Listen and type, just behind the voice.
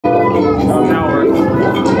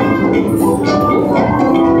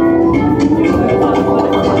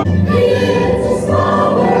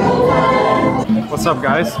What's up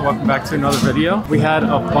guys, welcome back to another video. We had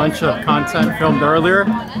a bunch of content filmed earlier,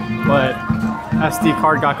 but SD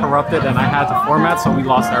card got corrupted and I had to format, so we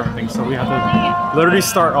lost everything. So we had to literally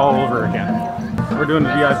start all over again. We're doing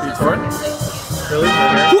the VIP tour. Philly,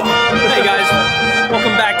 right here. Hey guys,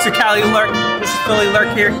 welcome back to Calilurk. This is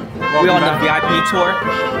Phillylurk here. We're on the VIP tour,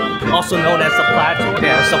 also known as the Plaid tour.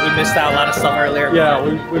 Yeah, so we missed out a lot of stuff earlier. Yeah,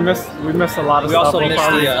 we missed a lot of we stuff. We also missed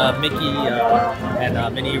the Mickey and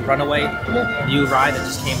Minnie Runaway new ride that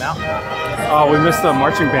just came out. Oh, we missed the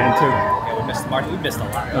marching band too. Yeah, we missed the marching. We missed a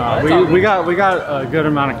lot. We got a good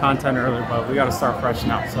amount of content earlier, but we got to start fresh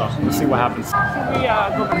now. So we'll see what happens.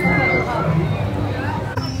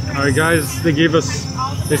 All right, guys, they gave us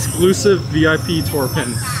exclusive VIP tour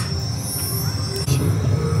pins.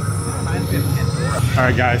 All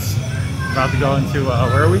right, guys, about to go into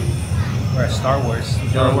where are we? We're at Star Wars.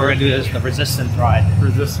 We're gonna do this, the Resistance ride.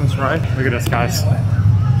 Resistance ride. Look at this, guys.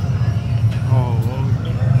 Oh,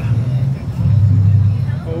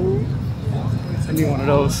 I need one of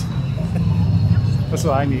those. That's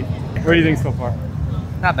what I need. What do you think so far?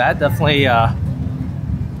 Not bad. Definitely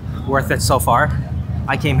worth it so far.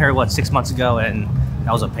 I came here 6 months ago, and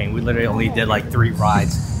that was a pain. We literally only did like 3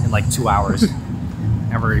 rides in like 2 hours.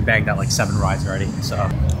 And we already bagged out like 7 rides already. So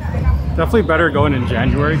definitely better going in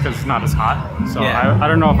January because it's not as hot. So yeah. I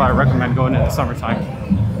don't know if I recommend going in the summertime,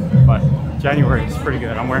 but January is pretty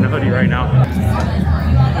good. I'm wearing a hoodie right now.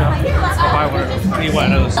 Yeah, I'll buy one of those. I need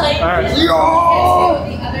one of those. All right. Yo!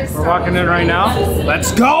 We're walking in right now.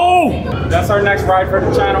 Let's go! That's our next ride for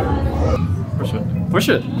the channel. Push it. Push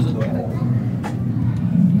it.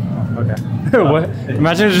 Okay. What?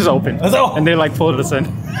 Imagine it's just open and they like pulled us in.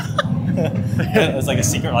 It's like a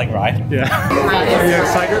secret ride. Yeah. Are you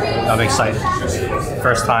excited? I'm excited.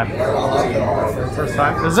 First time. First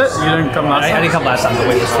time? Is it? You didn't come last time? I didn't come last time. The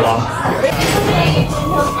wait was too long.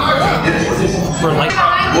 For like.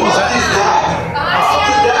 I've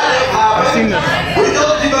seen this.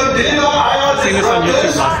 I've seen this on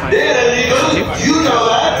YouTube last night. You know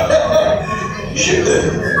that?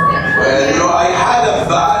 Well, you know, I had a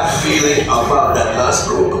bad feeling about that last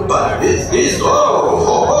group, but this is the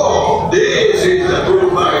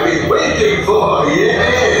group I've been waiting for,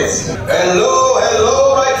 yes!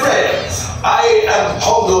 Hello, my friends! I am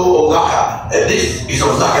Hondo Onaka, and this is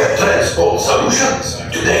Onaka Transport Solutions.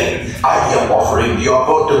 Today, I am offering the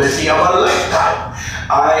opportunity of a lifetime.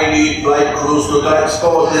 I need flight crews to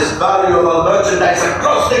transport this valuable merchandise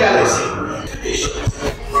across the galaxy.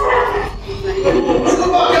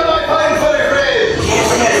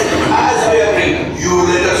 As we agreed, you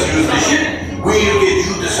let us use the ship, we'll get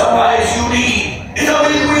you the supplies you need. It's a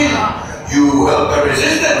win-win. You help the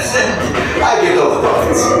resistance, and I get all the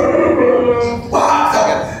profits. Wow,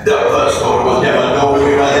 the first one will never know we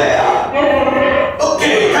were there.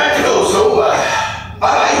 Okay, practical, so,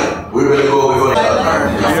 alright, we will go before the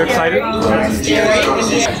Are you excited?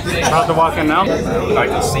 About to walk in now? I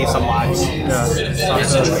can save some lives. Yeah,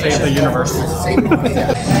 save the universe.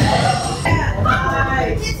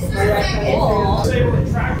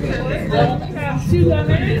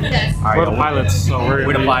 We're the pilots, so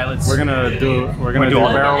we're the pilots. We're gonna do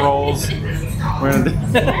barrel rolls. We're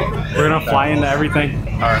gonna fly into everything.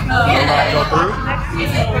 All right, we're about to go through.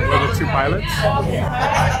 We're the 2 pilots.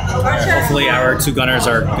 Hopefully our 2 gunners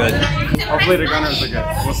are good. Hopefully the gunners are good.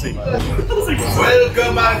 We'll see.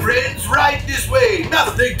 Welcome, my friends. Right this way.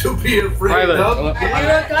 Nothing to be afraid of. You're a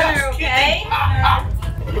gunner, okay?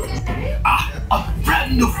 A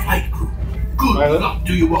brand new flight crew. Good luck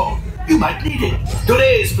to you all. You might need it.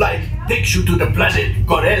 Today's flight takes you to the planet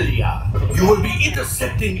Corellia. You will be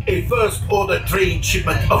intercepting a first-order train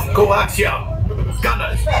shipment of coaxium.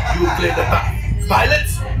 Gunners, you clear the path.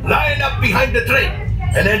 Pilots, line up behind the train.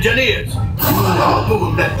 And engineers, you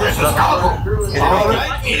harpoon that precious cargo. All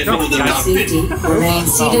right, into the cockpit. Remain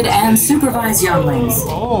seated and supervise younglings.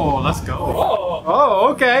 Oh, let's go. Oh,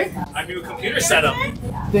 okay. Our new computer setup.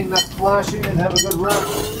 Thing that's flashing and have a good run.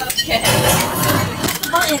 Okay.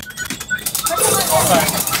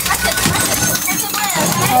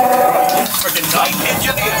 Freaking night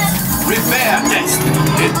engineers, repair test.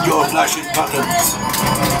 Hit your flashing buttons.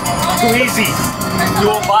 Too easy. You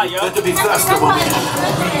won't buy, yo. Better be faster, woman.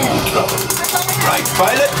 Right,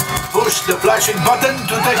 pilot, push the flashing button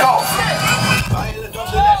to take off. Pilot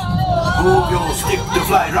on the left, move your stick to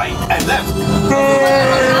fly right and left. I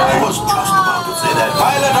was just about to say that.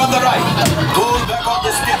 Pilot on the right, pull back on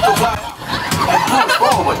the stick to fly up. And push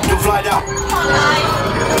forward to fly down.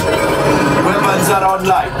 Weapons are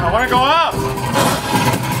online. I want to go up.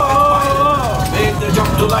 Oh! Make the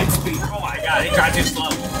jump to light speed. Oh my god, he tried too slow.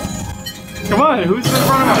 Come on, who's in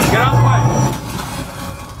front of us? Get out of the way.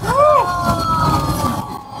 Woo!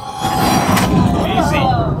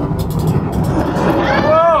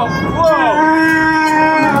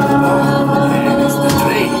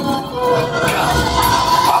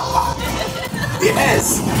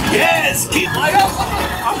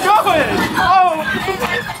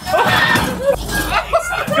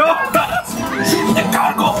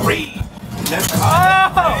 3. Left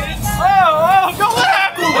Go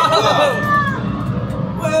left!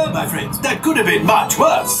 Well, my friends, that could have been much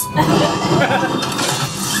worse.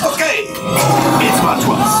 Okay, it's much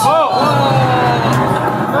worse.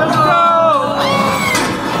 Let's go!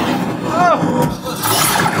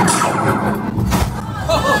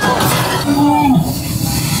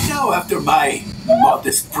 Now, after my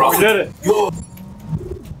modest profit, We did it. your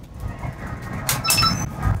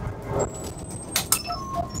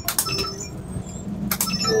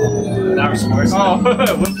That was worse. Oh,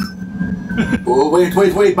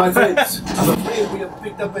 wait, my friends. I'm afraid we have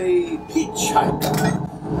picked up a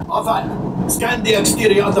hitchhiker. All right, scan the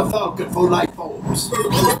exterior of the Falcon for light bulbs.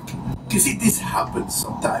 You see, this happens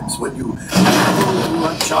sometimes when you go to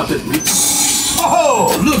uncharted regions.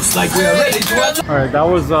 Oh, looks like we're ready to. All right, that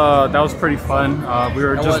was pretty fun. We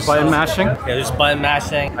were just button mashing. Yeah, just button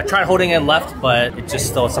mashing. I tried holding it left, but it just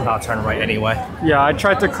still somehow turned right anyway. Yeah, I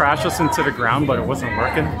tried to crash us into the ground, but it wasn't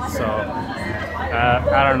working. So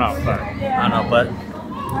I don't know, but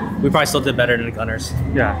we probably still did better than the gunners.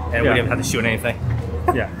 yeah, And we didn't have to shoot anything.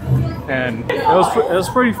 Yeah, and it was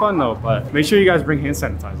pretty fun though. But make sure you guys bring hand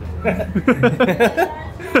sanitizer.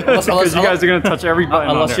 Because you guys are gonna touch every button.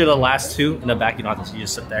 Unless you're the last two in the back, you don't have to. You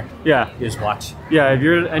just sit there. Yeah. You just watch. Yeah, if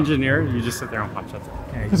you're an engineer, you just sit there and watch. That's it.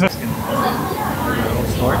 Yeah, you just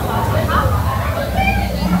store.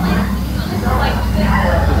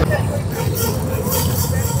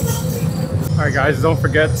 All right, guys, don't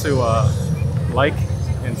forget to like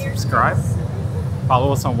and subscribe.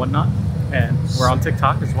 Follow us on Whatnot, and we're on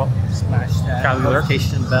TikTok as well. Smash that Calilurk.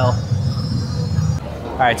 notification bell.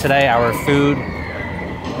 All right, today our food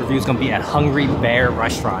review is gonna be at Hungry Bear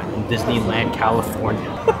Restaurant in Disneyland, California.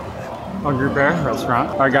 Hungry Bear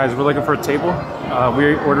Restaurant. All right, guys, we're looking for a table.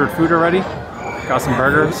 We ordered food already. Got some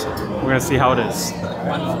burgers. We're gonna see how it is. We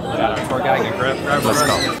got our tour guide, get grab. Let's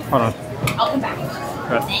go. Hold on. I'll come back.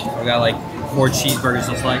 Good. We got like 4 cheeseburgers,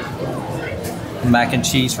 looks like. Mac and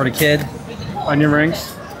cheese for the kid. Onion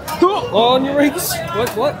rings. Oh, onion rings. What?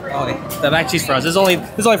 Oh, wait. The mac and cheese for us. There's only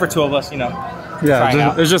for 2 of us, you know. Yeah, Trying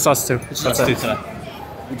out. it's just us two. That's us 2 today.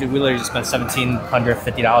 We literally just spent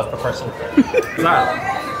 $1,750 per person.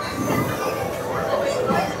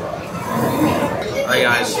 Alright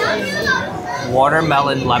guys,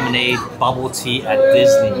 watermelon lemonade bubble tea at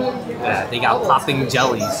Disney. Yeah, they got popping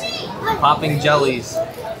jellies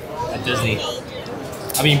at Disney.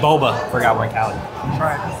 I mean boba, forgot we're in Cali.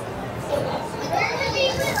 Try it.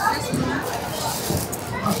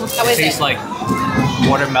 It tastes like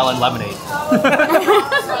watermelon lemonade.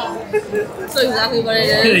 That's exactly what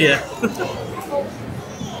it is. Yeah.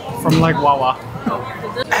 From like Wawa.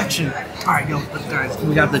 Action. Alright, yo, guys,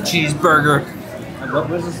 we got the cheeseburger. What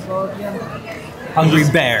was this called again? Hungry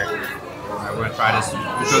Bear. Alright, we're gonna try this. You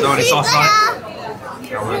sure throw any sauce on it?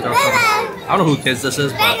 Yeah, we're gonna throw some. I don't know who kids this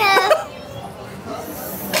is, but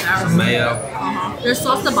some mayo. There's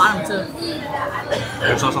sauce at the bottom too.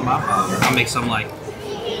 There's sauce on top. I'll make some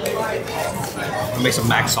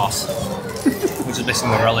mac sauce, which is basically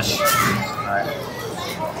more relish. Alright.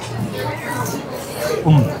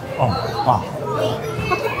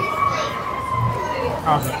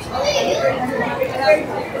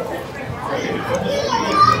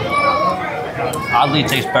 Oddly, it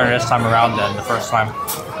tastes better this time around than the first time.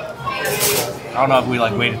 I don't know if we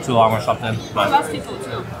like waited too long or something, but Less people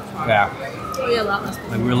too. yeah. Oh yeah, a lot less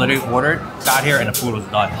people. Like we literally ordered, got here, and the food was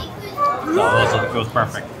done. So it was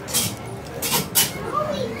perfect.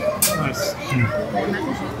 Nice.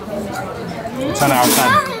 10 out of 10.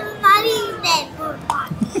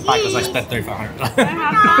 Why? Because I spent $3,500.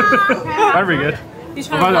 That'd be good. He's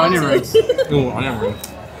What trying about the to onion balance rings? it. Ooh, onion rings.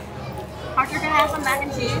 Arthur, can I have some mac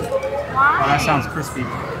and cheese? Oh, Why? that sounds crispy.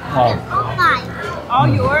 Oh, All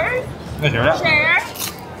yours? you hear that? Share.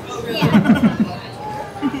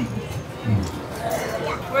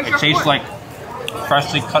 Where's It your tastes fork? like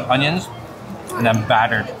freshly cut onions and then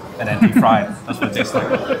battered and then deep fried. That's what it tastes like.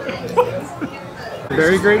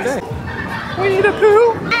 Very great day. Winnie the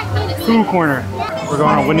Pooh. Pooh corner. We're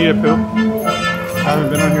going on Winnie the Pooh. Haven't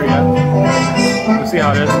been on here yet. We'll see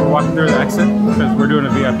how it is. We're walking through the exit because we're doing a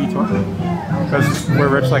VIP tour. Because we're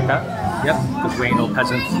rich like that. Yep, because we ain't no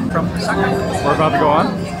peasants from the second. We're about to go on.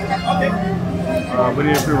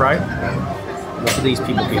 Winnie the Pooh ride. Look at these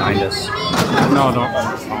people behind us. No, don't.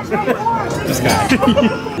 This guy.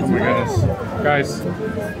 Oh my goodness. Guys.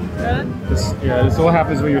 This is what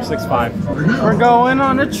happens when you're 6'5". We're going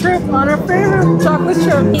on a trip on our favorite chocolate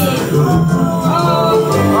trip.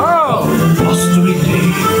 Oh! Blustery day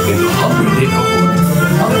in the hungry neighborhood.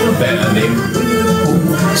 A little bear named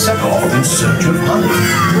Pooh set off in search of honey.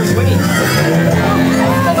 Where's Winnie?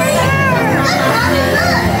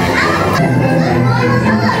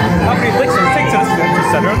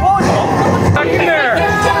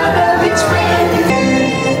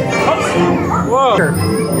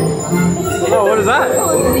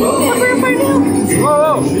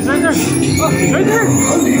 Right there.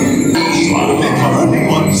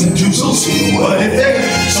 Ones and twosels, but if they're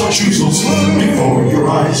so choosels, before your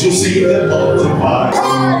eyes you'll see them multiply.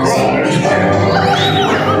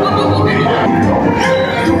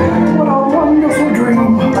 What a wonderful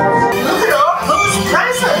dream. Look at all those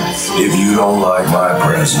presents. If you don't like my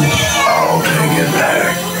present, I'll take it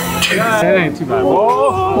back. That ain't too bad.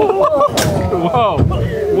 Whoa! Whoa!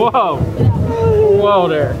 Whoa! Whoa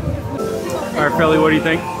there. All right, Philly, what do you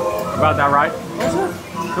think about that ride?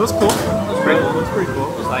 It was cool. It was pretty cool.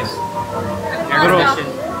 It was nice.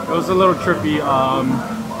 It was a little trippy.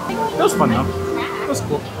 It was fun though. It was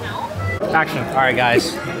cool. Action. All right,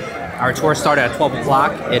 guys. Our tour started at 12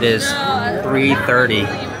 o'clock. It is 3:30.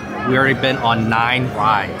 We already been on 9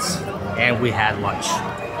 rides, and we had lunch.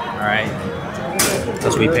 All right,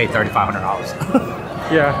 because we paid $3,500.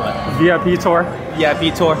 Yeah. VIP tour.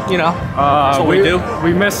 VIP tour. You know, that's what we do.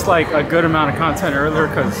 We missed like a good amount of content earlier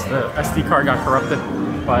because the SD card got corrupted.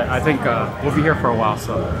 But I think we'll be here for a while,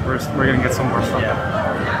 so we're gonna get some more stuff.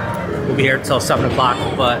 Yeah. We'll be here till 7 o'clock,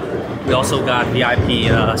 but we also got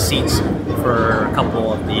VIP seats for a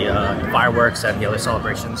couple of the fireworks and the other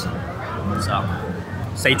celebrations. So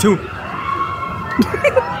stay tuned.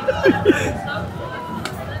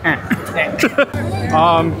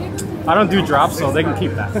 I don't do drops, so they can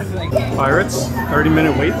keep that. Pirates,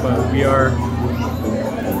 30-minute wait, but we are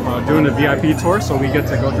doing the VIP tour, so we get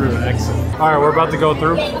to go through the exit. All right, we're about to go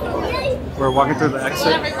through. We're walking through the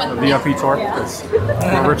exit, the VIP tour, because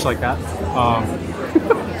we're rich like that.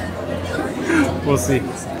 We'll see.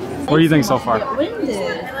 What do you think so far?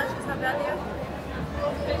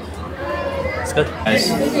 It's good. Guys,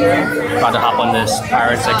 about to hop on this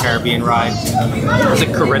Pirates of the Caribbean ride. Is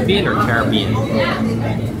it Caribbean or Caribbean?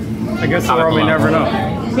 I guess the world may never know.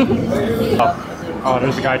 Oh,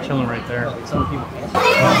 there's a guy chilling right there. Some people.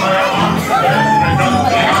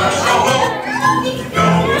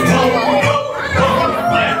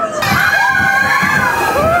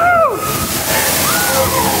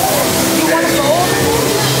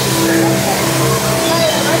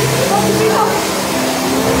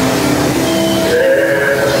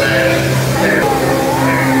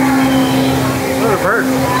 What a bird.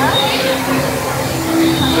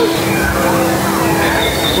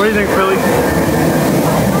 What do you think, Philly?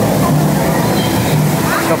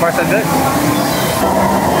 So far, so good.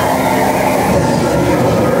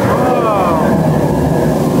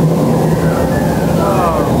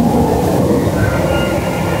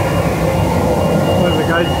 Look, the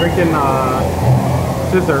guy's drinking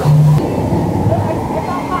scissor.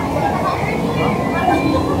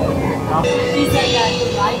 She said that the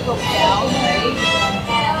light broke down, right?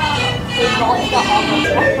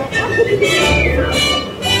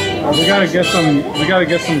 We gotta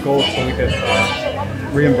get some gold so we could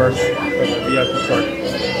reimburse for the VIP tour.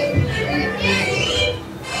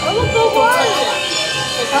 Oh, look, don't touch it.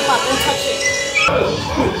 Hey, Papa, don't touch it.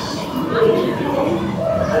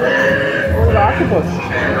 Oh, the octopus.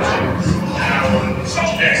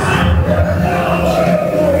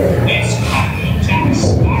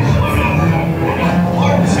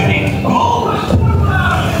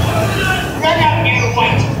 Run out your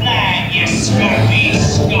white flag, you scurvy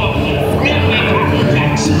scum. Bring me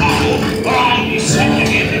contacts now, or I'll be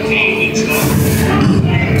sending in the cage.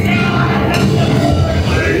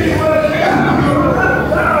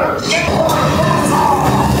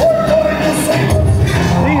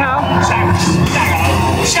 Ni hao.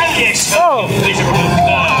 Oh.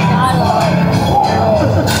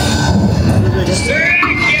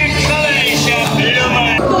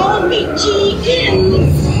 Call me chicken.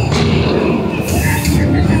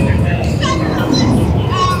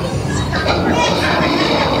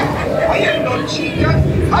 I am not chicken.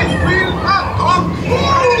 I will not come.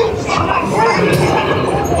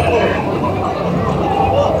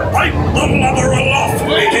 Right the mother aloft,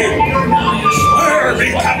 lady! Swear me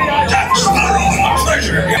Captain Jack Sparrow the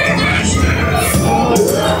treasure!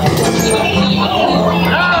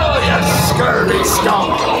 Now, you scurvy scum!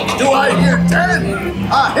 Do I hear 10?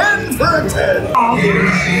 A hen for a 10!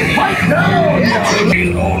 Fight now!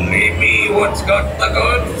 It's only me what's got the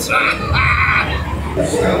goods!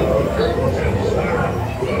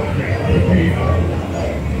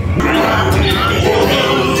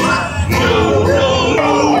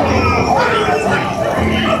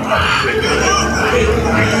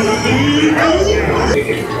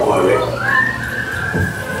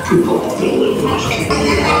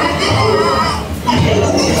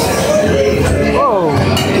 Whoa.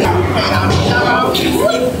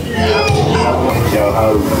 Yo-ho.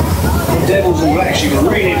 Devils and blacks, you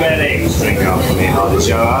really bad eggs. Drink up for me, honey,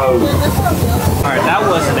 yo-ho. All right, that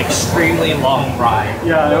was an extremely long ride.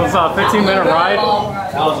 Yeah, it was a 15-minute ride.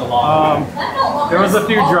 That was a long There was a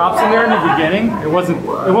few drops in there in the beginning. It wasn't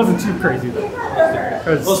too crazy though.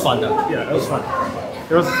 It was fun though. Yeah, it was fun.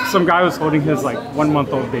 There was some guy who was holding his like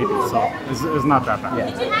 1-month-old baby, so it's not that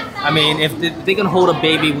bad. Yeah. I mean, if they can hold a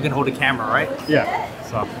baby, we can hold a camera, right? Yeah.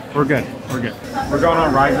 So we're good. We're good. We're going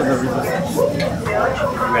on Rise of the Resistance. We're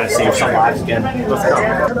gonna save some lives again. Let's go.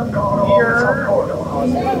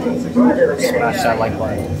 Smash that like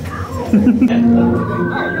button.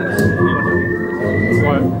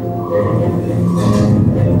 What?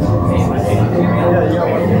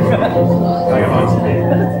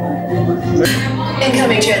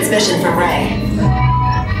 Incoming transmission from Ray.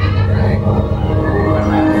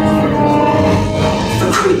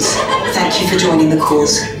 Recruits, thank you for joining the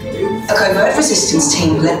cause. A covert resistance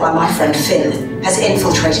team led by my friend Finn has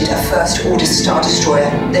infiltrated a First Order Star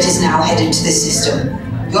Destroyer that is now headed to this system.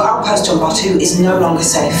 Your outpost on Batu is no longer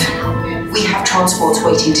safe. We have transports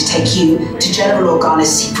waiting to take you to General Organa's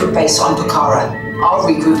secret base on Pucara. I'll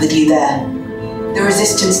regroup with you there. The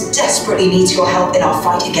Resistance desperately needs your help in our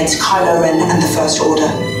fight against Kylo Ren and the First Order.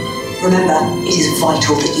 Remember, it is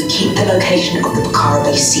vital that you keep the location of the Pucara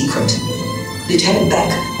base secret. Lieutenant Beck,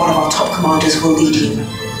 one of our top commanders, will lead you.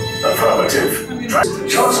 Affirmative.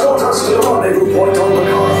 Transport us to the rendezvous point on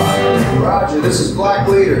Pucara. Roger, this is Black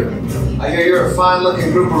Leader. I hear you're a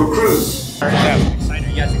fine-looking group of recruits. Excited?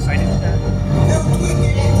 You guys excited?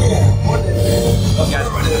 Oh, you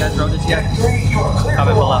guys wrote this yet?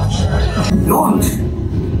 Comment below. Launch.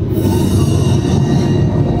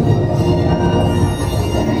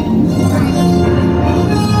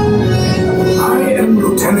 I am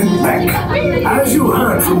Lieutenant Beck. As you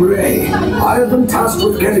heard from Ray, I have been tasked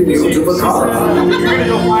with getting you to Pucara.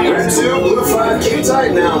 Red 2, Blue 5, keep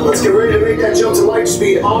tight now. Let's get ready to make that jump to light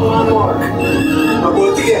speed on my mark.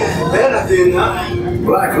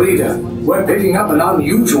 Black Leader, we're picking up an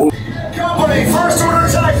unusual... Company, First Order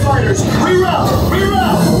TIE Fighters, reroute!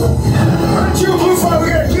 Red 2, Blue 5, we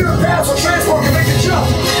got a clear path so transport can make the jump.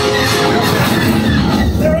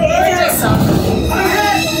 They're all ahead!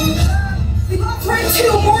 We got Red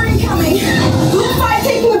 2, more incoming! Blue 5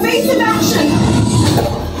 taking evasive action!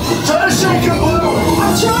 Try to shake him, Blue!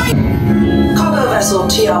 I'm trying! Cargo vessel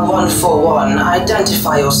TR-141,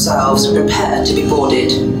 identify yourselves and prepare to be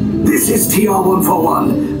boarded. This is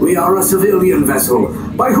TR-141. We are a civilian vessel.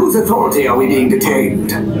 By whose authority are we being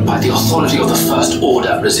detained? By the authority of the First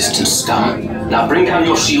Order, Resistance scum. Now bring down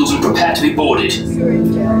your shields and prepare to be boarded.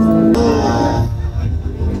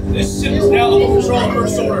 This ship is now under control of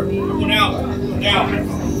First Order. Everyone out. Now.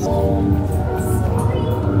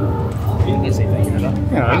 You didn't say thank you enough.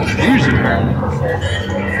 Yeah, that's usually there. Oh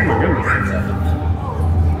my goodness.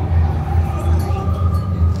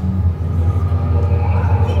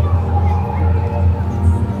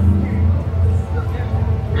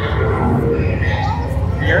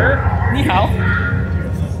 Ni hao.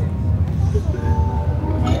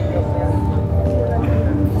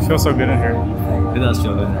 Feels so good in here. It does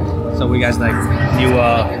feel good. So we guys like new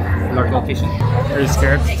lurk location? Are you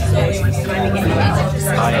scared? I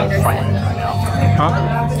am frightened right now. Huh?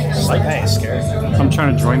 Like, I ain't scared. I'm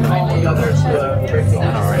trying to join them. Alright.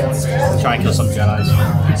 Try and kill some Jedis.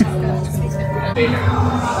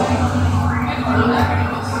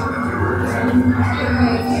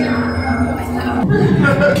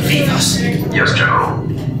 Leave us. Yes, General.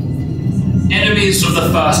 Enemies of the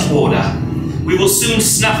First Order. We will soon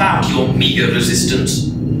snuff out your meager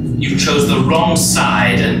resistance. You chose the wrong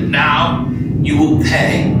side, and now you will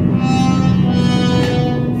pay.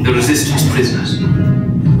 The Resistance prisoners.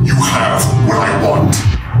 You have what I want.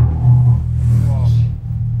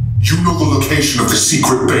 You know the location of the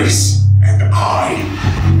secret base, and I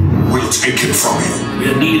will take it from you. We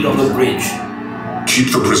are needed on the bridge.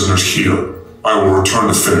 Keep the prisoners here. I will return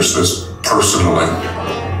to finish this personally.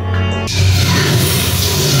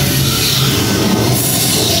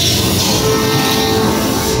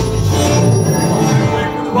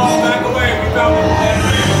 Back away. We found them.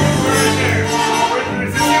 We're in there.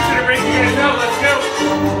 Resistance to the bridge. You guys know. Let's go.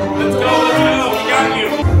 Let's go. We got you.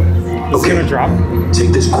 It's gonna drop.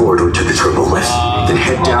 Take this corridor to the turbo lift, then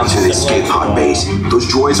head down to the escape pod base. Those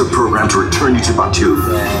droids are programmed to return you to Batu.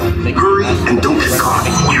 Hurry and don't get caught.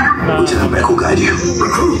 Lieutenant Beck will guide you.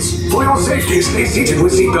 Recruits, for your safety, stay seated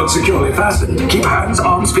with seatbelts securely fastened. Keep hands,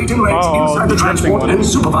 arms, feet, and legs inside the transport and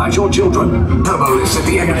supervise your children. Turbo lifts at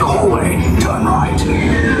the end of the hallway. Turn right.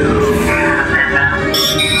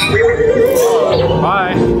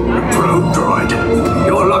 Bye. Probe droid.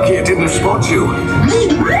 You're lucky it didn't spot you.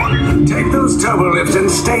 Take those turbo lifts and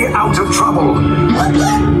stay out of trouble.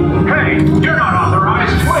 Hey, you're not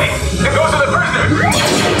authorized. Wait, it goes to the prisoner.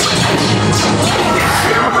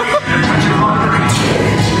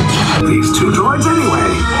 These two droids anyway.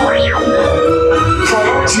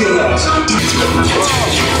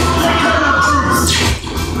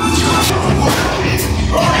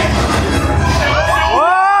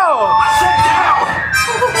 Whoa!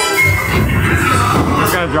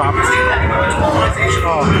 It's gonna drop. Oh, that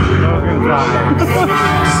was gonna drop.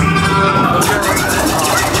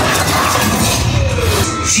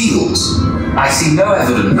 Shields. I see no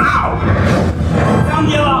evidence. Sound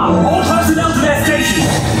the alarm! All personnel to their stations!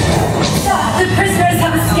 Sir, the prisoners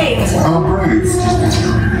have escaped. How brave,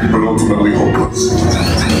 but ultimately hopeless.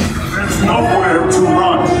 There's nowhere to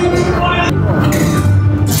run.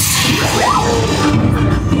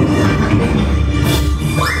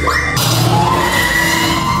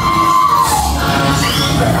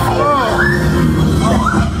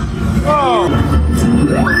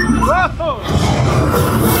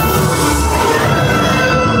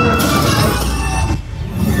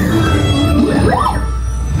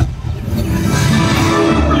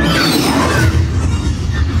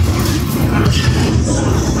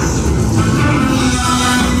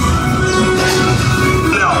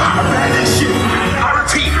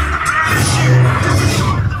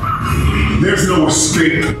 There's no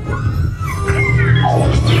escape.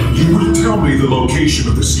 You will tell me the location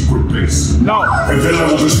of the secret base. No. And then I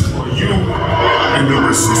will destroy you and the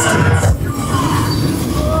resistance.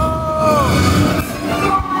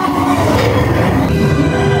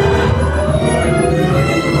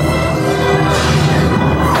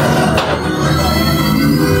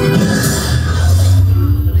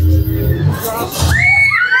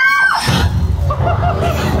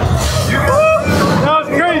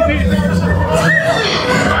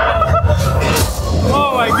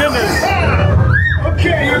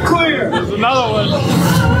 Another one.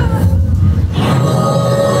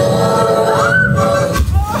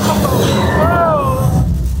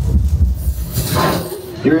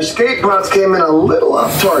 Your escape pods came in a little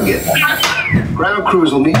off target. Ground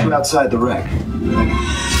crews will meet you outside the wreck.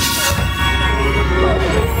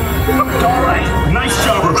 All right, nice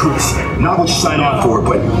job, recruits. Not what you signed on for,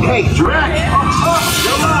 but hey, you're back.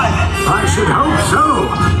 You're alive. I should hope so.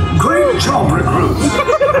 Great job, recruits.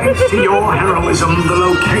 Thanks to your heroism, the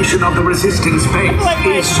location of the resistance base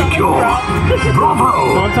is secure.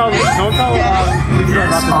 Bravo. Don't tell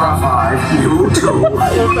Yes, R5, you too.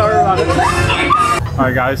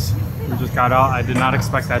 Alright guys, we just got out. I did not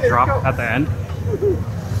expect that drop at the end.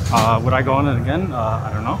 Would I go on it again?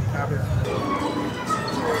 I don't know.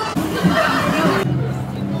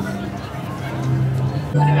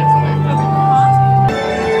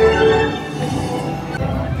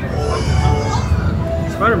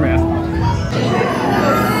 Spider-Man.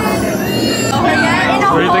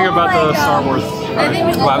 What do you think about the Star Wars?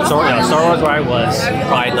 Star Wars ride was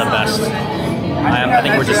probably the best. I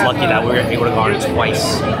think we're just lucky that we were able to go on it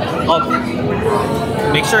twice.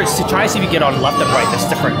 Make sure to try to see if you get on left and right. That's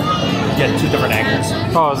different. You get two different angles.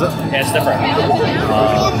 Oh, is it? Yeah, it's different.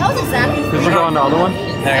 Did you go on the other one?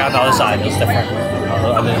 Yeah, I got the other side. It's different.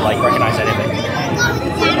 I didn't like recognize anything.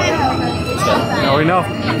 Now we know.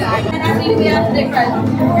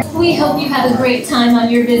 We hope you had a great time on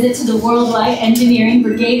your visit to the Worldwide Engineering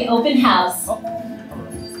Brigade Open House.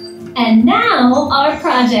 And now, our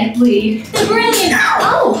project lead, the brilliant,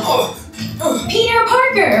 Peter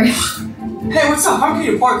Parker. Hey, what's up? I'm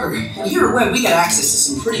Peter Parker. And here at Web, we got access to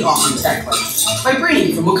some pretty awesome tech, like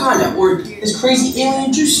vibranium from Wakanda, or this crazy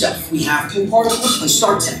alien juice stuff we have from particles and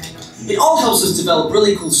Star Tech. It all helps us develop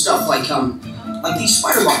really cool stuff, like these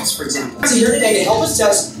spider bots, for example. So here today to help us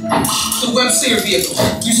test the web slinger vehicle.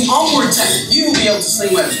 Using onboard tech, you will be able to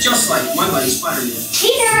sling webs just like my buddy Spider-Man.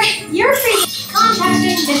 Peter, you're free.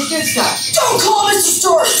 Contacting Mr. Stark. Don't call Mr.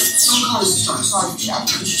 Stark! Don't call Mr. Stark. Sorry, Chap.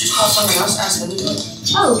 Could you just call someone else? Ask them to do it.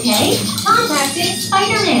 Okay. Contacting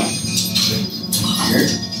Spider-Man.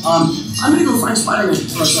 I'm gonna go find Spider-Man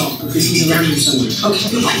for myself because he's around here somewhere. Okay,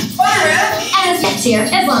 goodbye. Spider-Man! As gets here,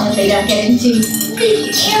 as long as they don't get into the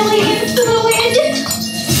alien fluid.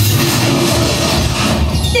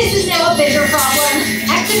 This is now a bigger problem.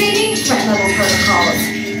 Activating threat level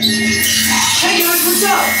protocols. Hey guys, what's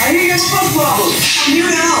up? I hear you have a bug problem. I'm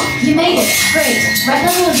here now. You made it. Great. Threat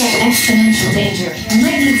level is at exponential danger. I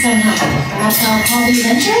might need some help. Perhaps I'll call the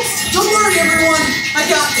Avengers? Don't worry, everyone. I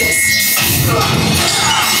got this.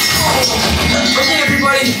 Okay,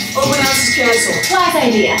 everybody. Open house is canceled. Last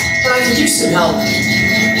idea. But I could use some help.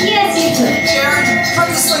 Yes, you could. Sharon,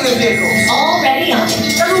 prep the slinger vehicles. Already on it.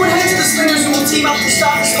 Everyone head to the slingers and we'll team up to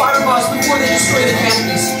stop the spider bots before before they destroy the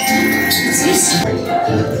canopies. What's this?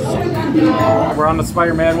 We're on the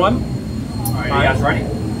Spider-Man one. Alright, you guys ready?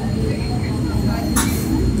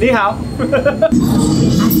 Ni hao.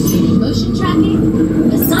 Activating motion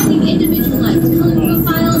tracking, assigning individualized color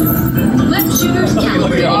profiles, web shooters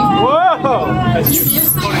calibrating. Whoa!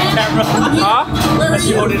 Huh? That's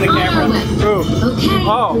you holding the camera. Okay,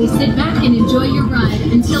 please sit back and enjoy your ride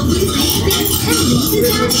until we reach the intended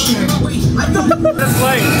disaster. This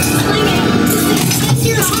way.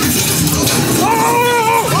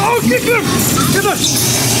 Oh, get him! Get him!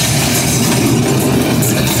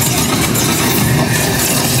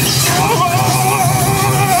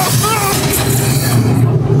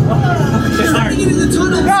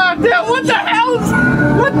 God damn, what the hell?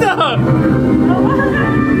 What the?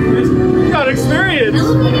 You got experience.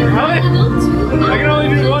 I can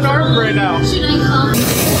only do one arm right now. Should I call?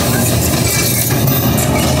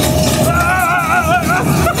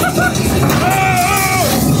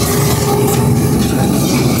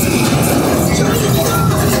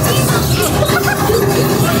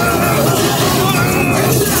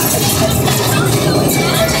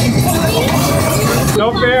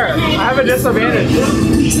 No fair. I have a disadvantage.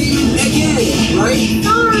 Sorry.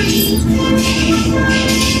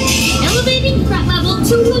 Elevating threat level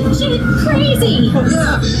to legit crazy.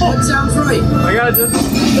 Yeah, that sounds right. I gotta just.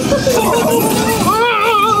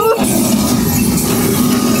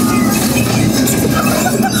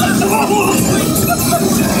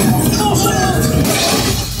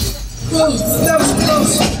 That was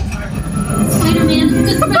close. Spider-Man,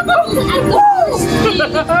 the threat level's at the worst thing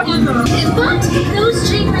ever. But those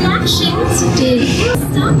chain reactions did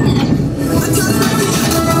stop them.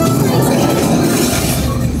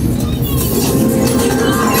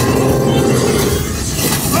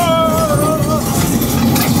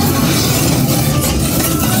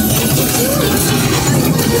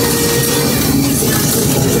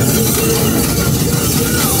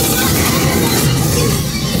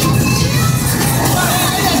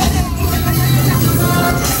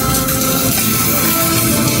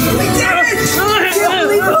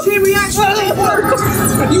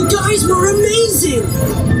 You guys were amazing!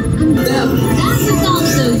 That was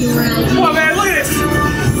also your idea. Come on, man, look at this!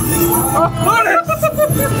 Look at this!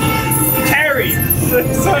 Carry!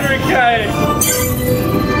 600K!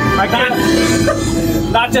 I can't.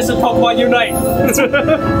 Not just in Pokemon Unite.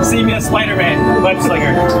 See me as Spider-Man, web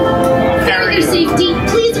slinger. For your safety,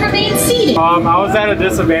 please remain seated. I was at a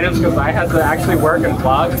disadvantage because I had to actually work and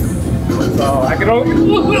vlog. So I could only.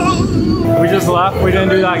 We just left. We didn't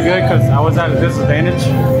do that good because I was at a disadvantage.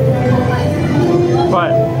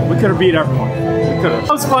 But we could have beat everyone. We could have. It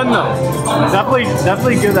was fun though.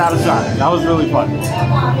 Definitely give that a shot. That was really fun.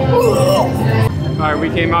 Alright, we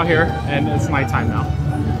came out here and it's nighttime now.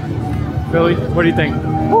 Billy, what do you think?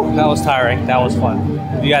 That was tiring. That was fun.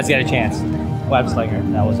 If you guys get a chance, web slinger.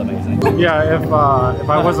 That was amazing. Yeah, if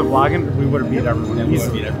I wasn't vlogging, we would have beat everyone. Yeah, we would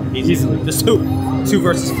have beat everyone. Easily. Just two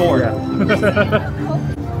versus four. Yeah.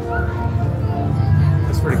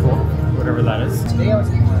 That's pretty cool. Whatever that is. I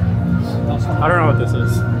don't know what this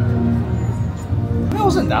is. That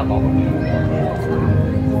wasn't that long.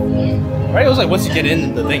 Right? It was like once you get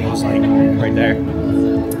in the thing, it was like right there.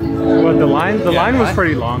 Well, the line was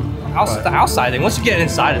pretty long. The outside thing. Once you get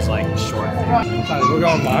inside, it's like short. We're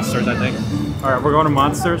going monsters, I think. All right, we're going to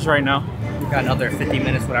Monsters right now. We got another 50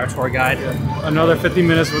 minutes with our tour guide. Another 50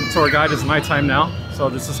 minutes with the tour guide. It's nighttime now, so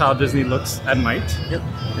this is how Disney looks at night. Yep.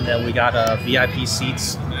 And then we got VIP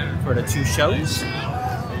seats for the 2 shows,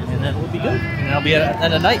 and then we'll be good. And that'll be at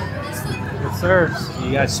the night. Yes, sir. See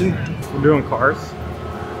you guys soon. We're doing cars.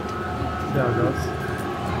 See how it goes.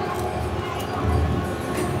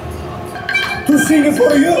 To sing it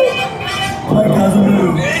for you, my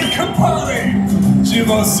cousin. Hey, compadre,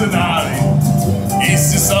 Givosonari.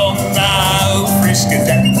 Esse som não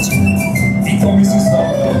frisquedente. E como isso está?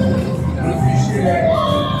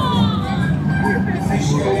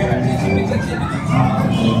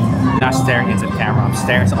 Not staring into the camera. I'm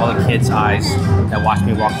staring into all the kids' eyes that watch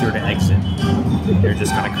me walk through the exit. They're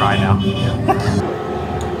just gonna cry now.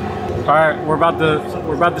 All right, we're about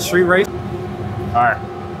the street race. All right,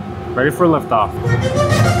 ready for liftoff.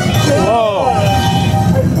 Whoa!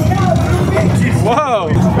 Whoa!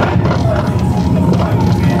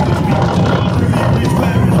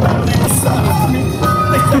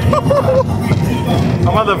 I'm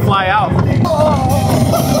about to fly out.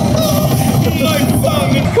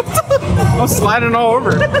 I'm sliding all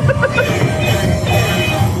over.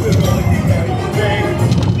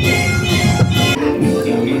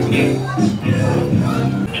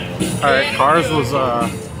 Alright, Cars was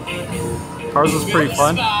pretty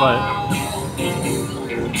fun, but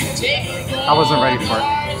I wasn't ready for it.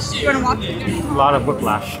 You wanna walk? A lot of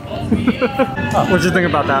whiplash. What'd you think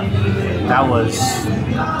about that? That was,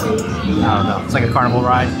 I don't know, it's like a carnival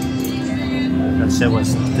ride. That shit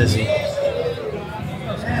was dizzy.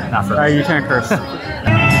 Not for You can't curse.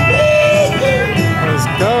 Let's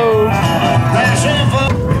go.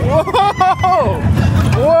 Whoa!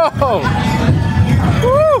 Whoa!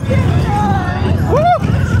 Woo! Woo!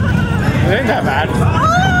 It ain't that bad.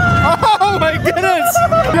 Oh my goodness!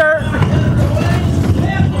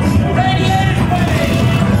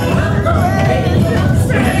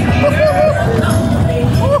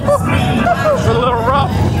 It's a little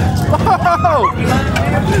rough. Whoa!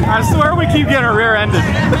 I swear we keep getting rear-ended.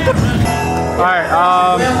 Alright,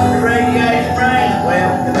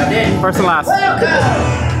 first and last.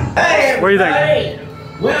 What do you think?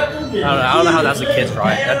 I don't know how that's a kid's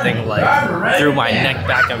ride. That thing like threw my neck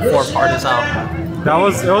back and forth hard as hell. It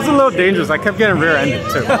was a little dangerous. I kept getting rear-ended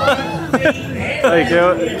too. Like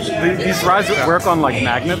these rides work on like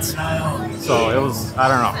magnets, so it was, I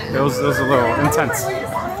don't know. It was a little intense.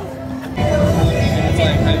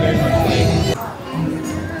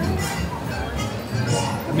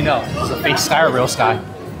 Let me know. Is it a fake sky or real sky?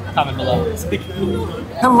 Comment below.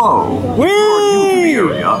 Hello. Whee!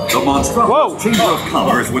 The Monstrous Chamber of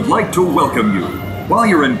Commerce would like to welcome you. While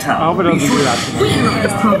you're in town, be sure to We interrupt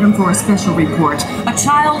this program for a special report. A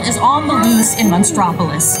child is on the loose in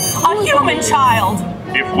Monstropolis. A human child.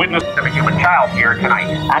 If witness of a human child here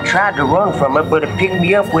tonight. I tried to run from it, but it picked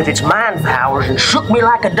me up with its mind powers and shook me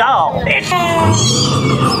like a dog.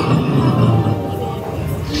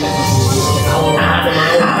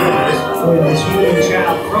 When this human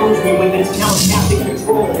child froze me with its telepathic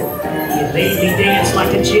control, it made me dance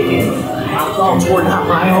like a chicken. My thoughts were not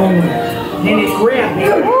my own. Then it grabbed me.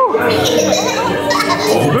 Oh,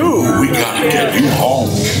 we gotta get you home.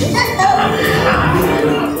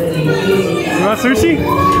 You want sushi?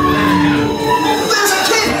 There's a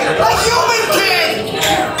kid! A human kid!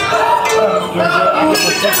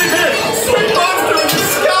 Sweet monster in the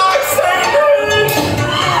sky, save me!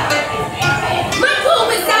 My home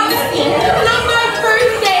is out of here, and on my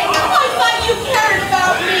birthday, I thought you cared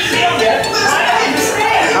about me.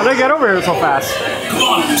 How'd they get over here so fast? Come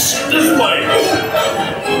on, this way.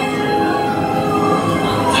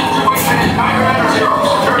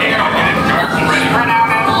 Run out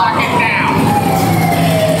and lock it down.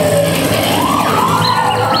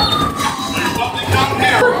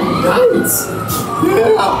 Nice.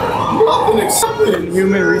 Yeah, nothing exciting.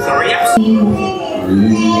 Human resource.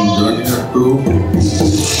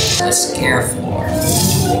 The scare floor.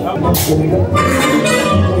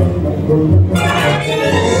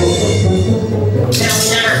 They'll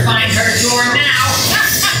never find her door now.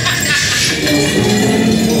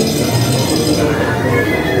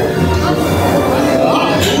 Oh,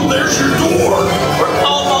 there's your door. We're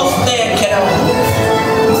almost there, kiddo.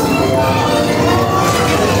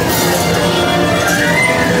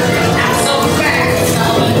 Not so fast,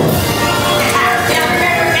 Sully. They'll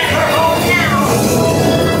never get her home now.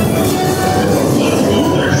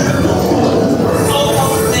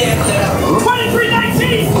 Almost there, kiddo.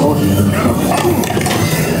 2319!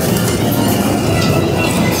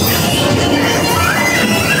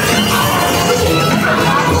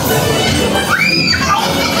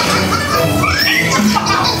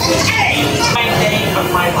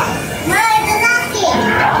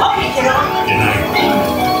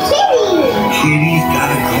 Kitty's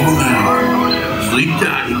gotta go now. Sleep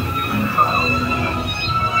tight.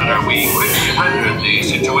 We quickly amended the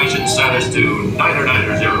situation status to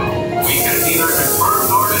 9990. We can neither confirm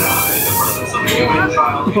nor deny the presence of a human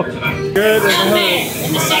child here tonight. Good.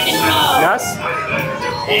 In the second row. Yes?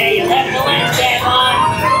 Hey, you left the landscape on.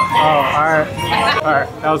 Oh, alright. Alright,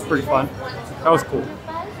 that was pretty fun. That was cool.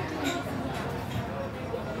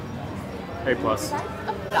 A+.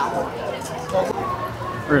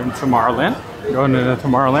 We're in Tomorrowland. Going into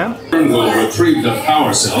Tomorrowland. We'll retrieve the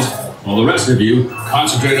power cells, while the rest of you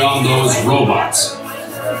concentrate on those robots.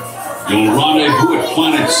 You'll rendezvous at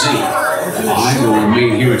Planet Z. I will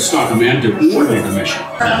remain here at Star Command to coordinate the mission.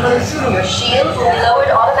 Your shield will be lowered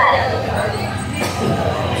automatically.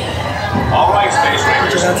 All right, Space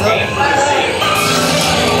Rangers. Aim for the Z.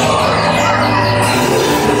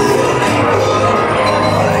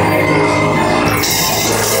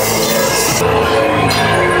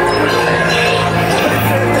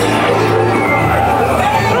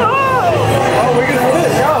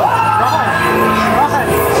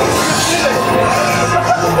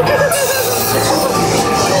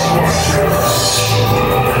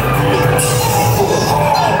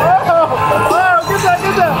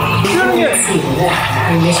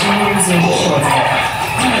 And this one is in the short.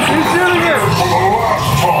 He's shooting it!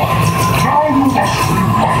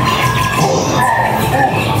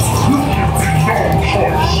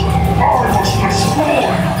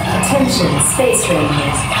 Attention, Space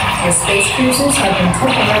Rangers. The space cruisers have been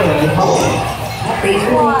temporarily halted. Please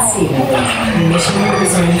remain seated. The mission will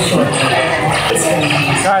resume shortly.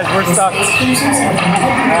 Guys, we're stuck. I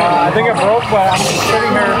think it broke, but I'm just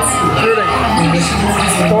sitting here shooting.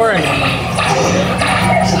 Boring.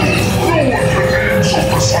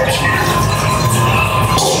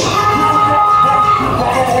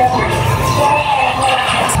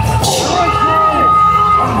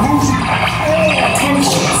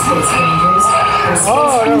 Attention, Space Rangers. The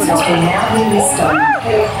space cruisers will now be restarted.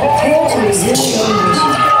 Prepare to resume your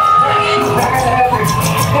mission.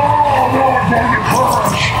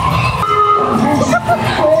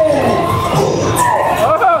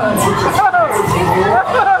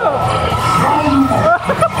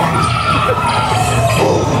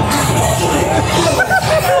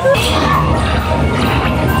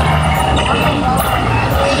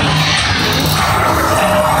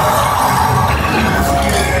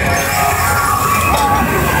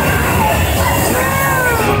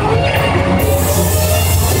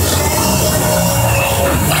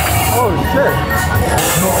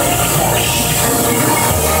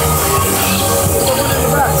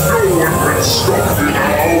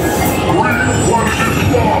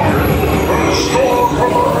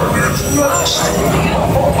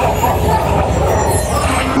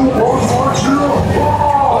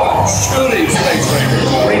 Shooting Space Rangers.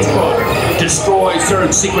 Range book. Destroy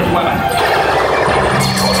Zerg's secret weapon.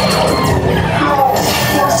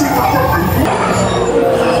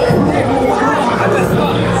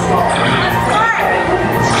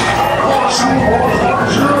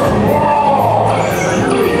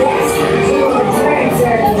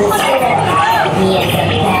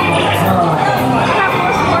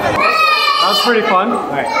 Pretty fun.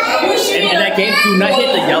 Alright. In that game, do not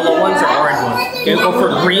hit the yellow ones or orange ones. Okay, go for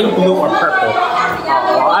green, blue, or purple.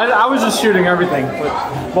 I was just shooting everything with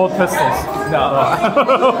both pistols. No,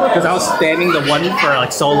 because I was spamming the one for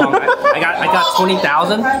like so long. I got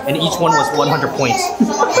 20,000, and each one was 100 points.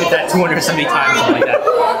 Hit that 270 times, something like that.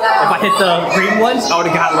 If I hit the green ones, I would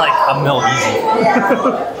have got like a mil easy.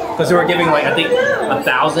 Because they were giving like I think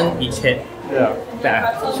 1,000 each hit. Yeah.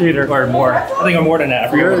 That cheater or more. I think I'm more than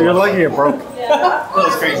that. You're lucky it broke. That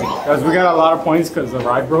was crazy. Guys, we got a lot of points because the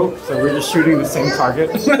ride broke, so we're just shooting the same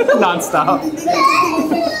target non-stop.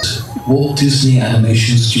 Walt Disney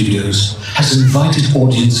Animation Studios has invited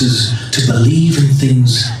audiences to believe in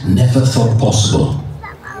things never thought possible.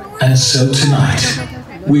 And so tonight,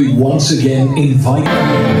 we once again invite...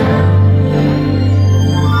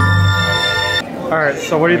 Alright,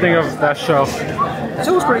 so what do you think of that show? That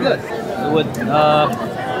show was pretty good. It would, yeah,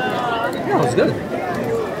 it was good.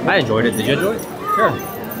 I enjoyed it. Did you enjoy it? Sure.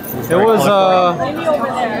 It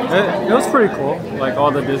was pretty cool, like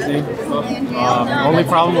all the Disney stuff. The only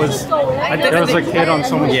problem was there was a kid on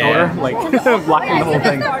someone's shoulder, like blocking the whole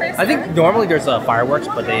thing. I think normally there's fireworks,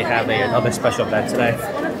 but they have another special event today.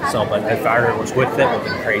 So, but if fireworks with it would be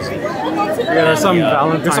crazy. Yeah, there's some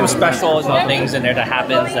Valentine's. There's some special things in there that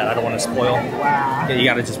happens that I don't want to spoil. Yeah, you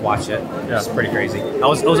gotta just watch it. Yeah. It's pretty crazy. It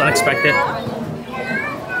was unexpected.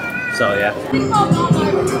 So yeah.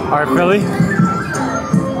 All right, Philly.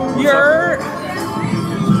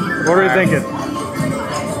 What are you thinking?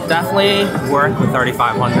 Definitely worth the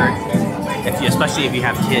 3,500. Especially if you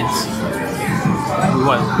have kids.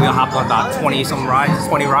 We hopped on about 20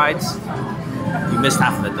 rides. You missed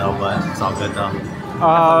half of it though, but it's all good though.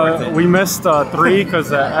 We missed 3 because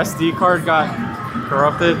the SD card got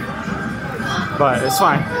corrupted, but it's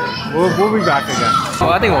fine. We'll be back again. Oh,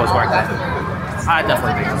 I think it was worth it. I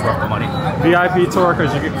definitely think it's worth the money. VIP tour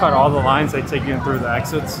because you can cut all the lines. They take you through the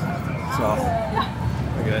exits. So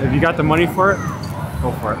if you got the money for it,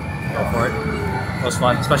 go for it. Go for it. It was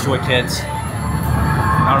fun, especially with kids.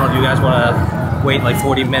 I don't know if you guys want to wait like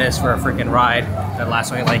 40 minutes for a freaking ride that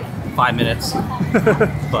lasts only like 5 minutes.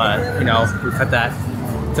 But you know, we cut that.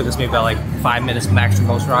 It took us maybe about like 5 minutes max for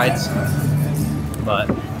most rides. But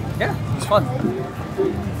yeah, it was fun.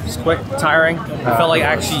 Just quick, tiring. I felt like I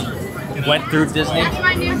actually went through Disney,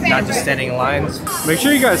 not just standing in lines. Make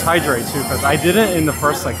sure you guys hydrate too, because I didn't in the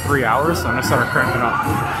first like 3 hours, so I started cramping up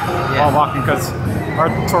while walking because our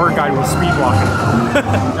tour guide was speed walking.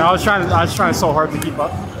 And I was trying so hard to keep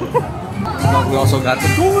up. We also got the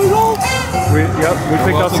toys. We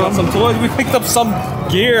picked up some toys. We picked up some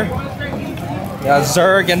gear. Yeah,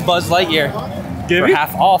 Zerg and Buzz Lightyear. For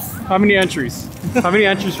half off. How many entries? How many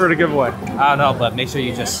entries for the giveaway? I don't know, but make sure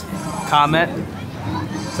you just comment,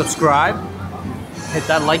 subscribe, hit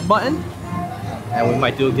that like button, And we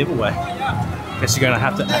might do a giveaway. Guess you're gonna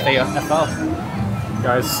have to FAFO.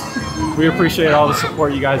 Guys, we appreciate all the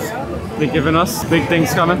support you guys been giving us. Big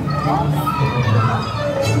things coming.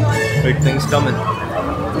 Big things coming.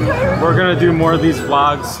 We're gonna do more of these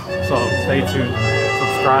vlogs, so stay tuned.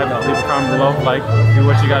 Subscribe, leave a comment below, like, do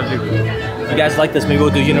what you gotta do. If you guys like this, maybe we'll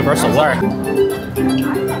do Universal Work.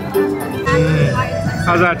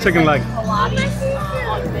 How's that chicken leg?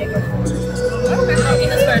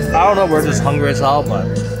 I don't know, we're just hungry as hell, but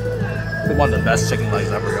it's one of the best chicken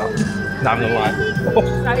legs ever, yo. Not gonna lie.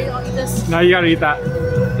 Now you gotta eat that.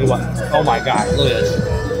 What? Oh my god, look at this.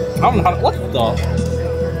 I don't know how to, what the?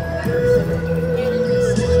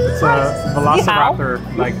 It's a velociraptor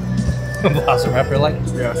leg. Velociraptor leg?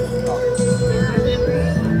 Yeah.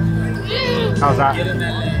 How's that?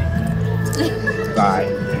 Bye.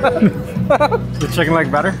 The chicken leg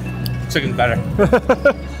better? Chicken better.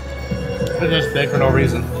 It's just big for no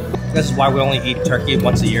reason. This is why we only eat turkey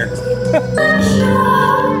once a year.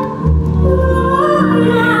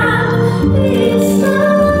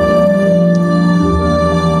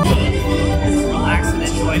 Relax and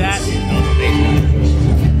enjoy that. That was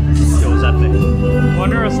amazing. It was epic.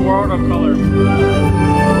 Wondrous world of color.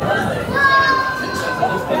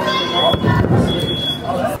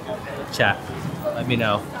 Chat, let me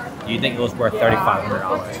know. Do you think it was worth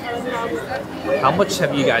 $3,500? How much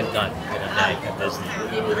have you guys done in a night at Disney?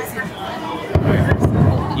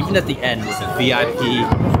 Even at the end with the VIP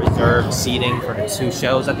reserved seating for the 2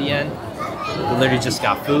 shows at the end, we literally just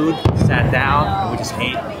got food, sat down, and we just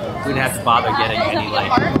ate. We didn't have to bother getting any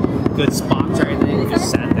like good spots or anything. We just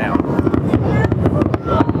sat down.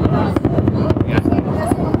 Yeah. I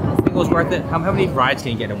think it was worth it. How many rides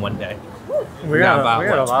can you get in one day? We got about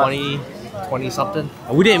what, 20 something?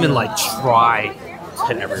 And we didn't even like try to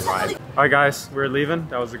hit every ride. All right, guys, we're leaving.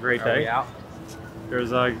 That was a great day. Out?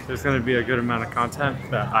 There's going to be a good amount of content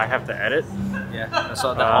that I have to edit. Yeah,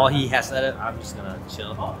 so all he has to edit, I'm just gonna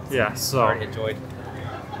chill. Yeah, so I enjoyed.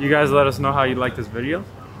 You guys let us know how you like this video.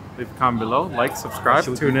 Leave a comment below, like, subscribe,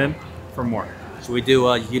 tune in for more. Should we do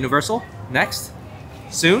Universal next?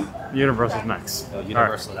 Soon? Universal's next.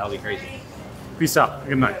 Universal, that'll be crazy. Peace out.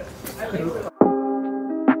 Good night.